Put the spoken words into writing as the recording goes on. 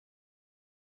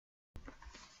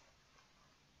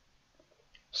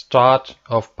Start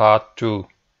of Part 2.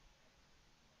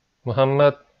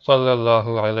 Muhammad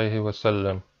sallallahu alaihi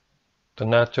wasallam, the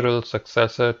natural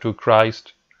successor to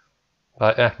Christ,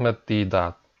 by Ahmed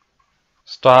Deedat.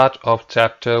 Start of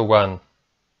Chapter 1.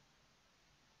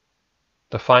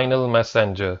 The Final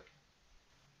Messenger.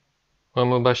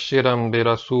 وَمُبَشِّرًا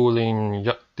بِرَسُولٍ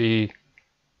يَأْتِي,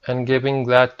 and giving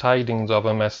glad tidings of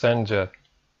a messenger,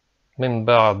 min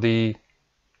ba'di,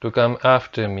 to come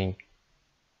after me,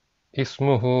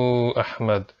 ismuhu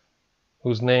Ahmad,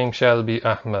 whose name shall be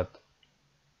Ahmad.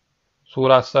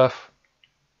 Surah Saf,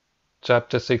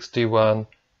 Chapter 61,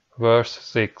 Verse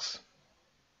 6.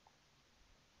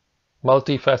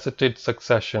 Multifaceted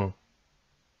Succession.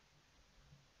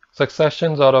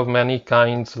 Successions are of many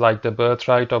kinds, like the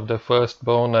birthright of the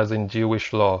firstborn as in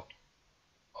Jewish law,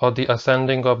 or the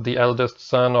ascending of the eldest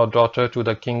son or daughter to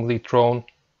the kingly throne,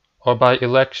 or by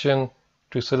election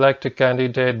to select a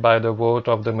candidate by the vote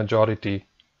of the majority,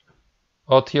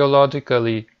 or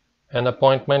theologically an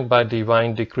appointment by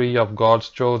divine decree of God's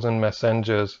chosen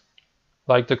messengers,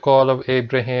 like the call of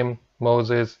Abraham,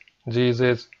 Moses,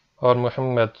 Jesus, or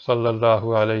Muhammad sallallahu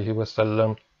alaihi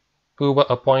wasallam, who were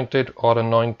appointed or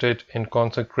anointed in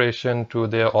consecration to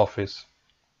their office.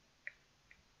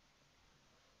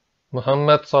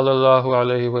 Muhammad sallallahu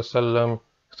alaihi wasallam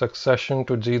succession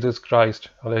to Jesus Christ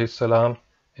alayhi salam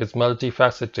is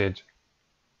multifaceted.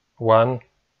 1.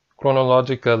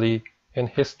 Chronologically, in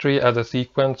history as a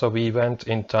sequence of events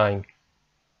in time.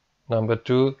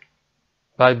 2.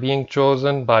 By being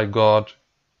chosen by God.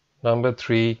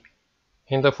 3.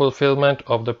 In the fulfillment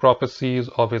of the prophecies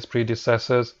of his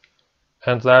predecessors.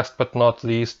 And last but not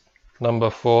least,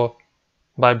 4.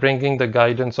 By bringing the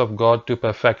guidance of God to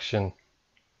perfection.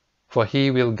 For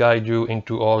he will guide you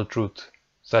into all truth,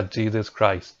 said Jesus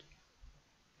Christ.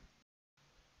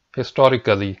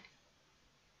 Historically,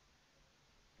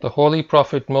 the Holy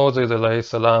Prophet Moses alayhi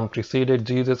salam preceded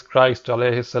Jesus Christ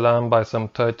alayhi salam by some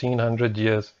 1300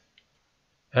 years,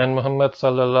 and Muhammad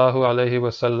sallallahu alayhi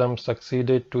wasallam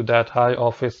succeeded to that high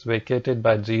office vacated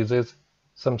by Jesus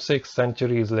some 6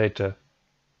 centuries later.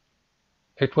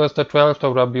 It was the 12th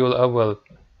of Rabiul Awwal,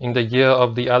 in the year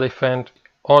of the elephant,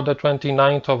 or the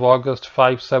 29th of August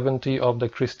 570 of the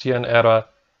Christian era,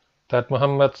 that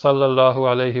Muhammad sallallahu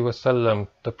alayhi wasallam,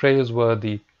 the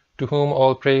praiseworthy, to whom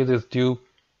all praise is due,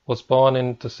 was born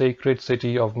in the sacred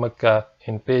city of Mecca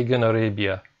in pagan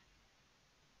Arabia.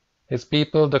 His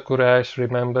people, the Quraysh,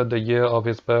 remembered the year of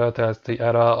his birth as the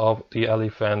era of the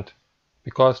elephant,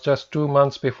 because just 2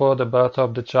 months before the birth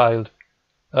of the child,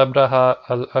 Abraha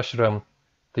al-Ashram,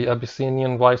 the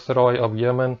Abyssinian viceroy of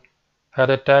Yemen, had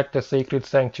attacked the sacred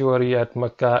sanctuary at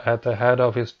Mecca at the head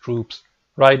of his troops,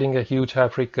 riding a huge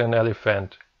African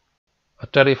elephant, a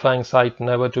terrifying sight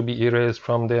never to be erased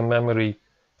from their memory,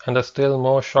 and a still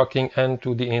more shocking end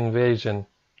to the invasion,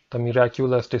 the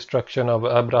miraculous destruction of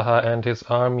Abraha and his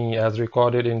army as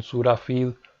recorded in Surah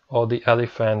Fil, or the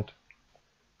elephant.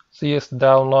 Seest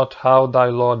thou not how thy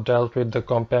Lord dealt with the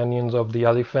companions of the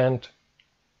elephant?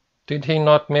 Did he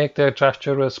not make their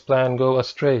treacherous plan go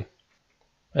astray?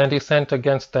 And he sent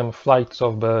against them flights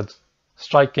of birds,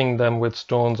 striking them with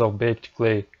stones of baked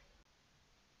clay.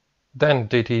 Then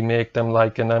did he make them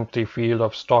like an empty field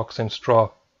of stalks and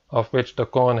straw, of which the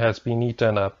corn has been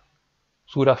eaten up.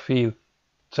 Surah Fil,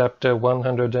 Chapter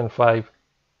 105,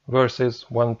 verses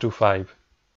 1 to 5.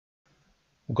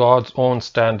 God's own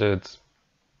standards.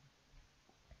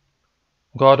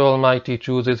 God Almighty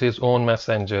chooses his own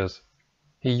messengers.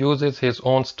 He uses his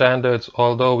own standards,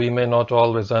 although we may not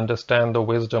always understand the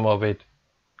wisdom of it.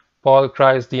 Paul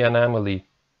cries the anomaly,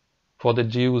 for the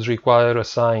Jews require a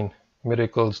sign,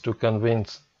 miracles to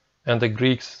convince, and the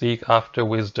Greeks seek after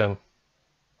wisdom.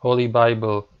 Holy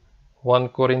Bible, 1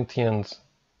 Corinthians,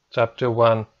 Chapter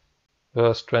 1,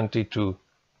 verse 22.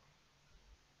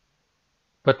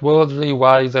 But worldly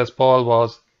wise as Paul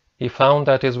was, he found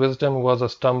that his wisdom was a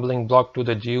stumbling block to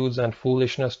the Jews and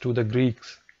foolishness to the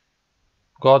Greeks.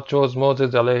 God chose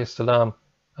Moses alayhi salam,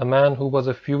 a man who was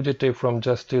a fugitive from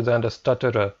justice and a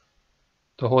stutterer.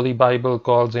 The Holy Bible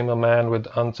calls him a man with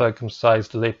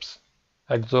uncircumcised lips.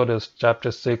 Exodus chapter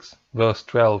 6, verse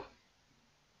 12.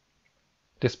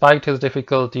 Despite his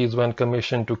difficulties when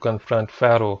commissioned to confront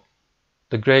Pharaoh,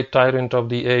 the great tyrant of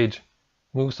the age,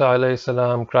 Musa alayhi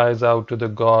salam cries out to the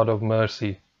God of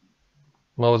mercy.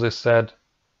 Moses said,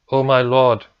 O my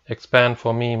Lord, expand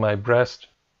for me my breast,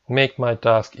 make my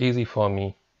task easy for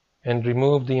me, and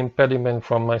remove the impediment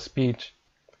from my speech,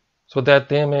 so that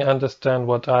they may understand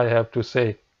what I have to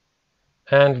say.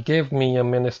 And give me a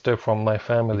minister from my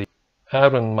family,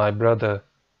 Aaron my brother,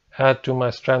 add to my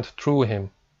strength through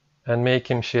him, and make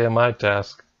him share my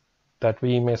task. that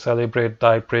we may celebrate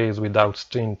thy praise without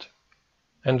stint,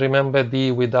 and remember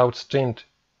thee without stint,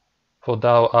 for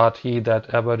thou art he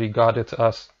that ever regardeth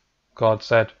us. God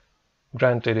said,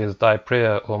 Granted is thy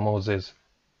prayer, O Moses.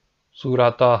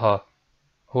 Surah Taha,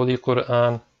 Holy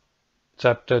Quran,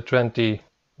 chapter 20,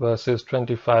 verses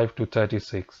 25 to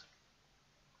 36.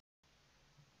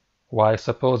 Why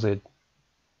suppose it?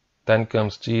 Then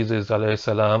comes Jesus alayhi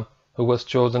salam, who was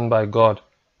chosen by God.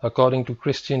 According to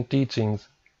Christian teachings,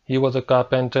 he was a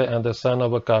carpenter and the son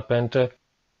of a carpenter,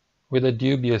 with a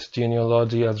dubious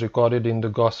genealogy as recorded in the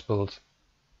Gospels.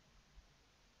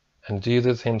 And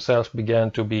Jesus himself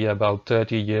began to be about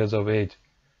 30 years of age,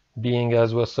 being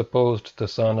as was supposed the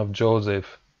son of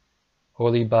Joseph.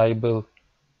 Holy Bible,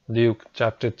 Luke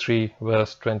chapter 3,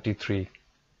 verse 23.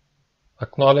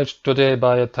 Acknowledged today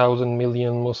by 1,000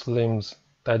 million Muslims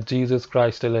that Jesus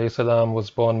Christ alayhi salam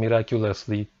was born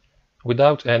miraculously,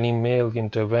 without any male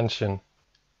intervention.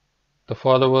 The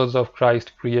followers of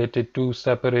Christ created two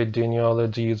separate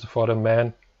genealogies for a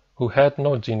man who had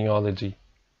no genealogy.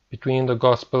 Between the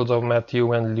Gospels of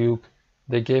Matthew and Luke,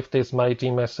 they gave this mighty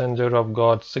messenger of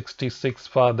God 66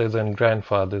 fathers and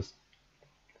grandfathers.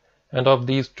 And of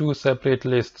these two separate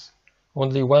lists,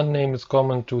 only one name is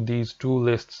common to these two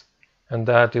lists, and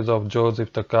that is of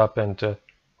Joseph the carpenter,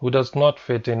 who does not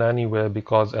fit in anywhere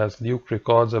because, as Luke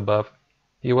records above,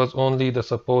 he was only the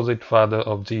supposed father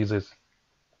of Jesus.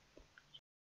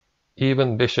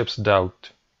 Even bishops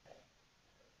doubt.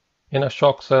 In a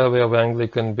shock survey of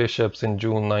Anglican bishops in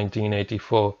June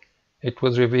 1984, it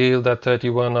was revealed that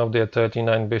 31 of their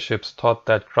 39 bishops thought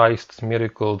that Christ's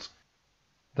miracles,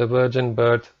 the virgin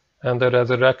birth, and the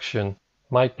resurrection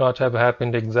might not have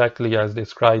happened exactly as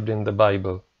described in the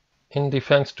Bible. In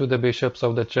defense to the bishops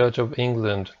of the Church of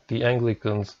England, the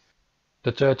Anglicans,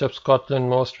 the Church of Scotland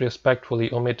most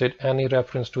respectfully omitted any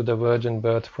reference to the virgin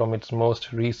birth from its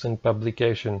most recent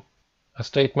publication. A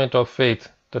statement of faith,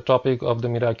 the topic of the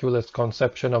miraculous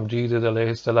conception of Jesus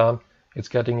alayhi salam, is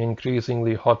getting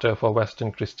increasingly hotter for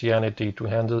Western Christianity to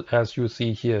handle, as you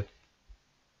see here.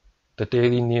 The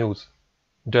Daily News,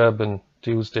 Durban,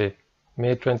 Tuesday,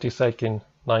 May 22,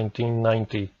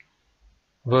 1990.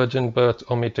 Virgin birth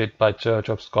omitted by Church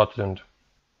of Scotland.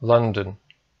 London.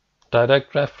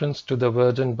 Direct reference to the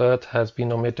virgin birth has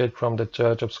been omitted from the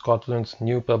Church of Scotland's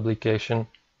new publication,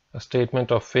 A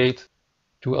Statement of Faith,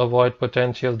 to avoid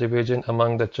potential division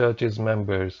among the Church's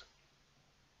members.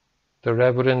 The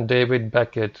Reverend David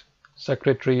Beckett,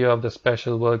 secretary of the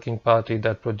special working party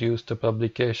that produced the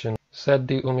publication, said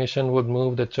the omission would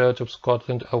move the Church of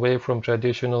Scotland away from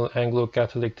traditional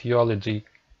Anglo-Catholic theology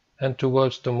and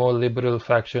towards the more liberal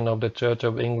faction of the Church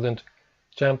of England,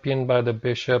 championed by the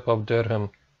Bishop of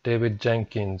Durham, David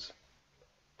Jenkins.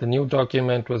 The new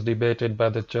document was debated by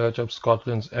the Church of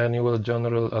Scotland's annual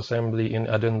General Assembly in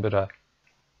Edinburgh.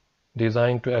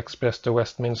 Designed to express the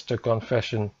Westminster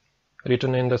Confession,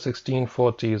 written in the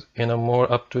 1640s in a more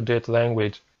up-to-date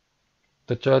language,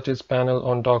 the Church's panel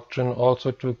on doctrine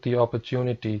also took the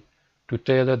opportunity to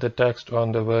tailor the text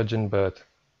on the virgin birth.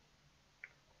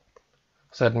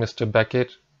 Said Mr.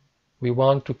 Beckett, "We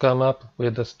want to come up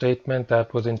with a statement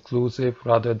that was inclusive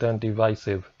rather than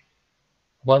divisive,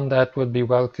 one that would be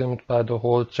welcomed by the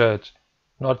whole Church,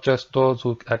 not just those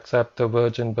who accept the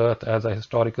virgin birth as a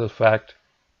historical fact,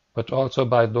 but also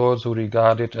by those who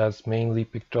regard it as mainly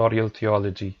pictorial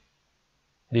theology."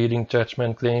 Leading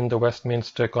churchmen claim the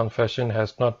Westminster Confession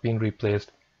has not been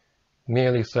replaced,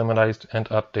 merely summarized and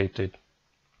updated.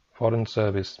 Foreign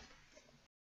Service.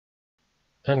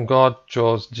 And God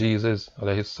chose Jesus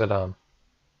alayhi salam.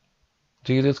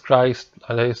 Jesus Christ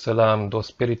alayhi salam, though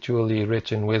spiritually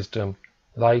rich in wisdom,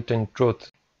 light and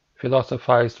truth,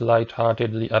 philosophized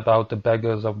light-heartedly about the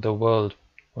beggars of the world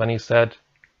when he said,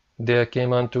 "There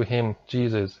came unto him,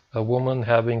 Jesus, a woman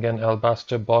having an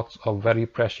alabaster box of very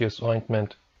precious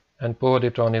ointment, and poured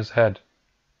it on his head.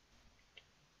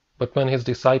 But when his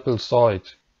disciples saw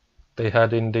it, they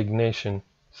had indignation,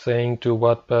 saying, To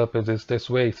what purpose is this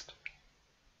waste?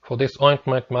 For this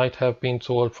ointment might have been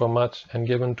sold for much and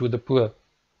given to the poor.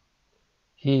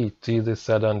 He, Jesus,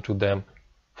 said unto them,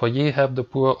 For ye have the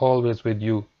poor always with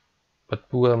you, but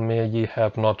poor may ye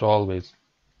have not always."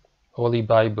 Holy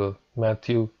Bible,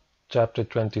 Matthew chapter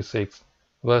 26,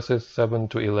 verses 7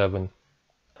 to 11.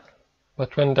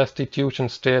 But when destitution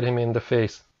stared him in the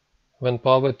face, when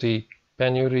poverty,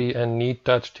 penury, and need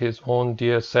touched his own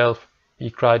dear self, he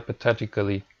cried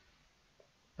pathetically,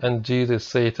 "And Jesus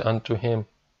saith unto him,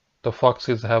 The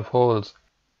foxes have holes,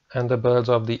 and the birds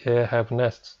of the air have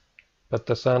nests, but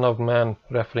the Son of Man,"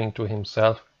 referring to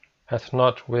himself, "hath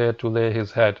not where to lay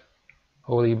his head."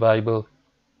 Holy Bible,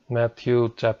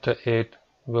 Matthew chapter 8,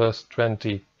 verse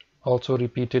 20. also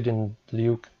repeated in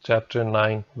Luke chapter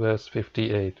 9 verse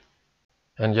 58.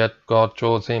 And yet God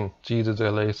chose him, Jesus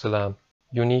alayhi salam.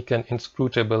 Unique and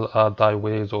inscrutable are thy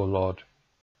ways, O Lord.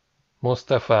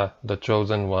 Mustafa, the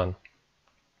chosen one.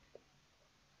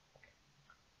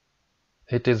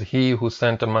 It is he who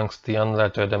sent amongst the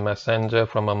unlettered a messenger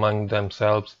from among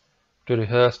themselves, to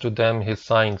rehearse to them his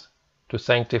signs, to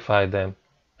sanctify them,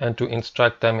 and to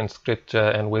instruct them in scripture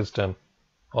and wisdom,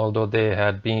 although they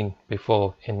had been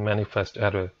before in manifest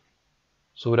error.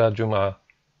 Surah Jum'ah,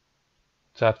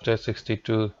 chapter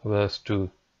 62, verse 2.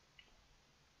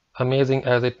 Amazing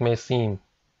as it may seem,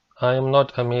 I am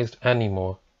not amazed any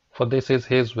more, for this is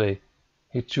his way.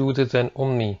 He chooses an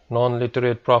Ummi,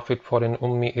 non-literate prophet for an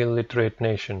Ummi illiterate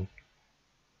nation.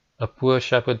 A poor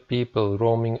shepherd people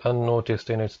roaming unnoticed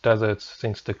in its deserts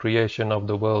since the creation of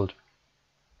the world.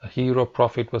 A hero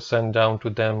prophet was sent down to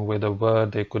them with a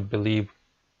word they could believe.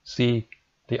 See,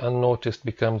 the unnoticed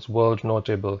becomes world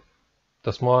notable.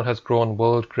 The small has grown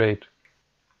world great.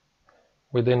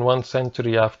 Within 1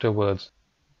 century afterwards,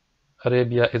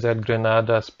 Arabia is at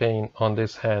Granada, Spain on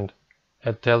this hand,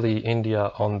 at Delhi,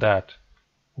 India on that.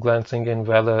 Glancing in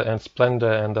valor and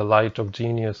splendor and the light of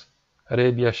genius,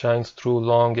 Arabia shines through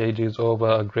long ages over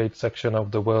a great section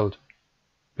of the world.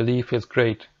 Belief is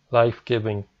great,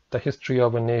 life-giving. The history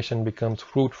of a nation becomes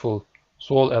fruitful,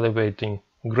 soul-elevating,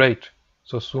 great,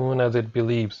 so soon as it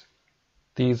believes.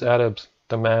 These Arabs,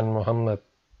 the man Muhammad,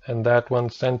 and that 1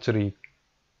 century,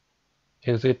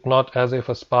 is it not as if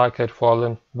a spark had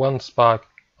fallen, one spark,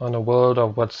 on a world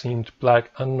of what seemed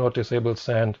black, unnoticeable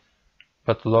sand?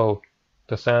 But lo,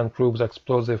 the sand proves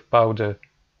explosive powder,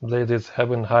 blazes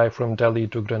heaven high from Delhi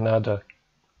to Granada.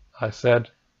 I said,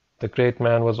 the great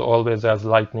man was always as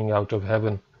lightning out of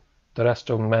heaven. The rest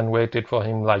of men waited for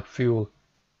him like fuel,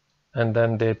 and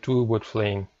then they too would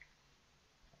flame.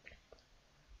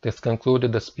 This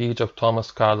concluded the speech of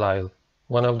Thomas Carlyle,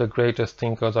 one of the greatest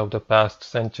thinkers of the past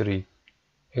century.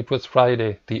 It was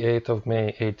Friday, the 8th of May,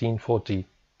 1840.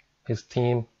 His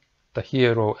theme, the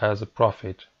hero as a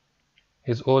prophet.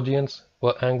 His audience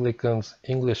were Anglicans,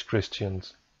 English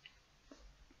Christians.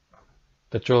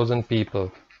 The chosen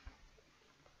people.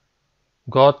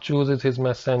 God chooses his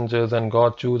messengers and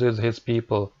God chooses his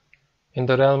people. In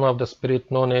the realm of the spirit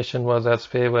no nation was as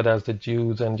favored as the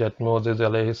Jews, and yet Moses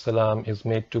alayhi salam is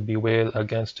made to bewail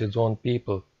against his own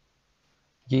people.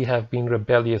 Ye have been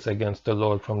rebellious against the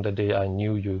Lord from the day I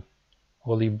knew you.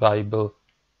 Holy Bible,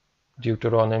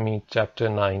 Deuteronomy chapter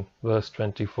 9, verse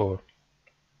 24.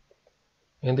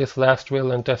 In this last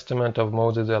will and testament of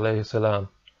Moses alayhi salam,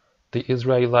 the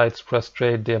Israelites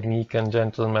frustrate their meek and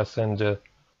gentle messenger,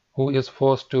 who is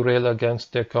forced to rail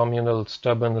against their communal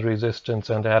stubborn resistance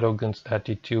and arrogant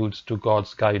attitudes to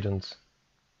God's guidance.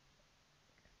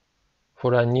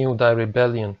 For I knew thy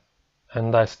rebellion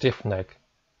and thy stiff neck.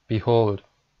 Behold,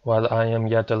 while I am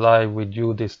yet alive with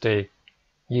you this day,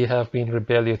 ye have been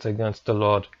rebellious against the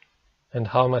Lord, and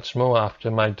how much more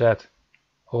after my death?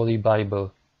 Holy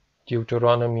Bible,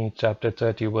 Deuteronomy chapter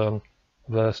 31,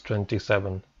 verse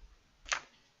 27.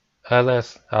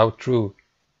 Alas, how true!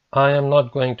 I am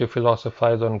not going to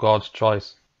philosophize on God's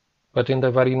choice, but in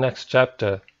the very next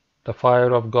chapter, the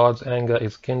fire of God's anger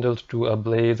is kindled to a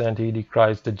blaze and he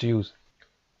decries the Jews.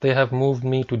 They have moved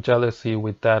me to jealousy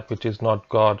with that which is not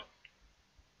God.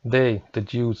 They, the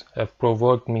Jews, have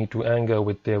provoked me to anger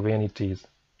with their vanities.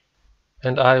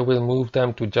 And I will move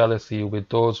them to jealousy with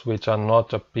those which are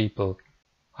not a people.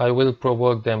 I will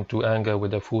provoke them to anger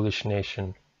with a foolish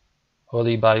nation.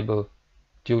 Holy Bible,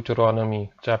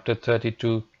 Deuteronomy chapter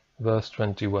 32, verse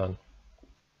 21.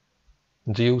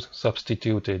 Jews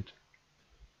substituted.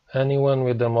 Anyone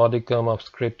with a modicum of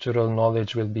scriptural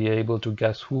knowledge will be able to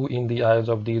guess who in the eyes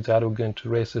of these arrogant,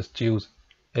 racist Jews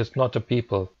is not a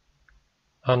people,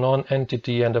 a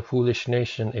non-entity and a foolish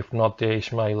nation if not their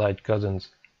Ishmaelite cousins,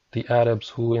 the Arabs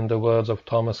who, in the words of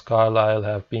Thomas Carlyle,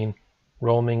 have been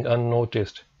roaming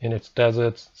unnoticed in its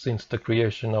deserts since the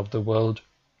creation of the world.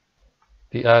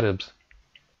 The Arabs.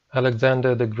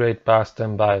 Alexander the Great passed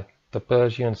them by, the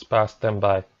Persians passed them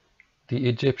by, the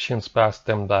Egyptians passed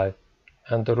them by,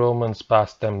 and the Romans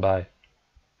passed them by.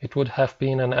 It would have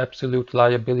been an absolute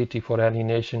liability for any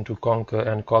nation to conquer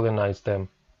and colonize them.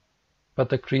 But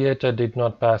the Creator did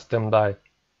not pass them by.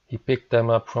 He picked them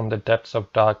up from the depths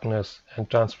of darkness and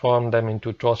transformed them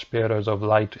into torchbearers of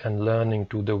light and learning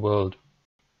to the world.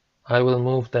 I will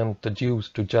move them, the Jews,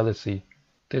 to jealousy.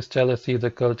 This jealousy is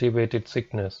a cultivated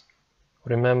sickness.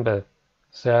 Remember,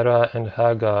 Sarah and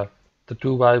Hagar, the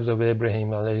 2 wives of Abraham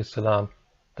alayhi salam,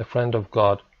 the friend of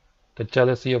God. The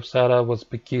jealousy of Sarah was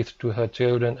bequeathed to her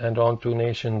children and on to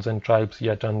nations and tribes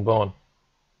yet unborn.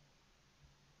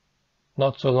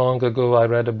 Not so long ago I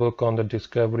read a book on the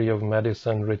discovery of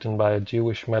medicine written by a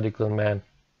Jewish medical man.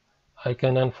 I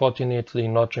can unfortunately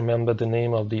not remember the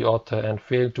name of the author and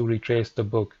fail to retrace the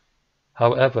book.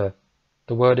 However,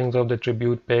 the wordings of the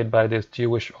tribute paid by this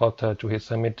Jewish author to his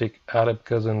Semitic Arab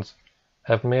cousins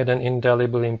have made an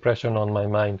indelible impression on my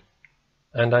mind,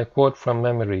 and I quote from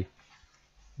memory: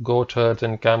 "Goatherds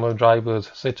and camel drivers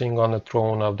sitting on a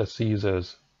throne of the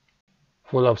Caesars."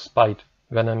 Full of spite,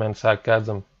 venom and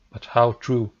sarcasm, but how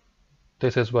true!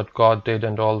 This is what God did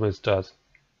and always does.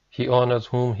 He honors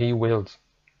whom He wills.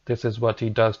 This is what He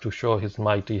does to show His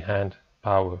mighty hand,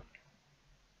 power.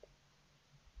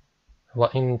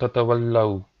 وَإِن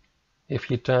تَتَوَلَّوْا, if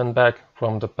ye turn back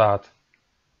from the path,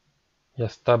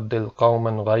 يَسْتَبْدِلْ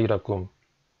قَوْمًا غَيْرَكُمْ,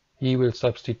 He will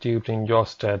substitute in your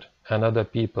stead another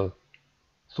people.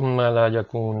 ثُمَّ لَا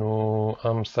يَكُونُوا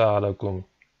أَمْثَالَكُمْ,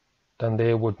 then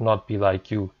they would not be like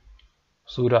you.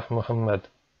 Surah Muhammad,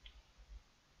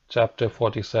 chapter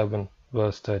 47,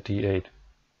 verse 38.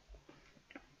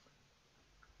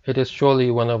 It is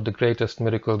surely one of the greatest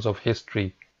miracles of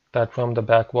history that from the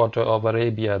backwater of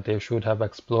Arabia there should have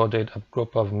exploded a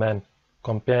group of men,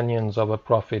 companions of a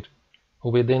prophet, who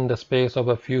within the space of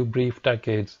a few brief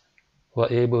decades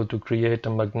were able to create a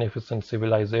magnificent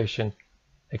civilization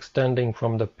extending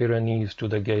from the Pyrenees to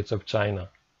the gates of China.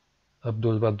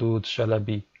 Abdul Wadud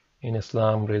Shalabi, in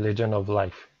Islam, Religion of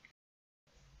Life.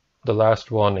 The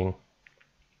last warning.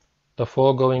 The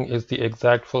foregoing is the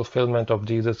exact fulfillment of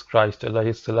Jesus Christ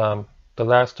 (alayhi), the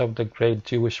last of the great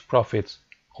Jewish prophets,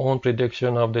 own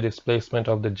prediction of the displacement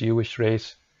of the Jewish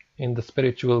race in the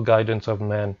spiritual guidance of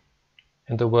man.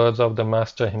 In the words of the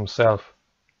Master himself,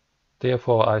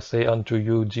 "Therefore I say unto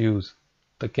you Jews,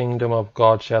 the kingdom of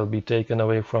God shall be taken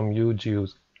away from you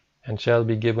Jews, and shall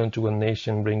be given to a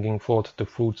nation bringing forth the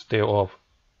fruits thereof."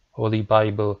 Holy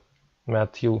Bible,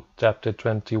 Matthew chapter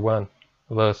 21,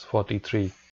 verse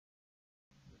 43.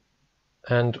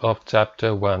 End of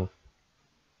chapter 1.